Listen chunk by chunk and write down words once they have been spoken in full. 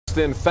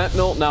In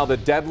fentanyl, now the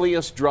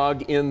deadliest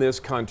drug in this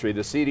country.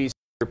 The CDC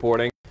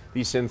reporting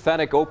the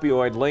synthetic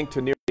opioid linked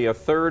to nearly a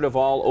third of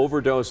all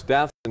overdose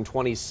deaths in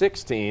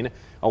 2016,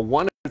 a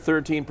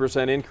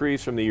 113%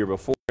 increase from the year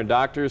before, and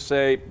doctors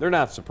say they're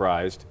not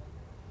surprised.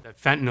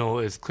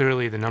 Fentanyl is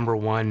clearly the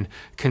 #1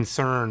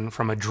 concern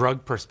from a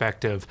drug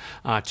perspective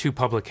to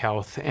public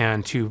health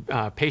and to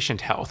patient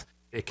health.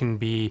 It can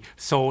be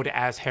sold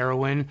as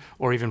heroin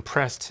or even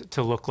pressed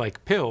to look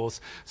like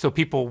pills, so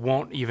people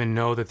won't even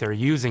know that they're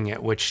using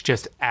it, which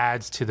just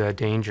adds to the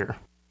danger.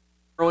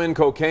 Heroin,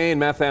 cocaine,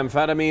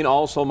 methamphetamine,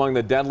 also among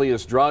the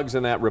deadliest drugs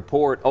in that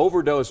report.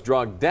 Overdose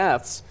drug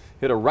deaths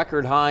hit a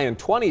record high in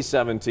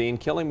 2017,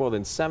 killing more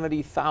than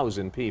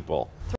 70,000 people.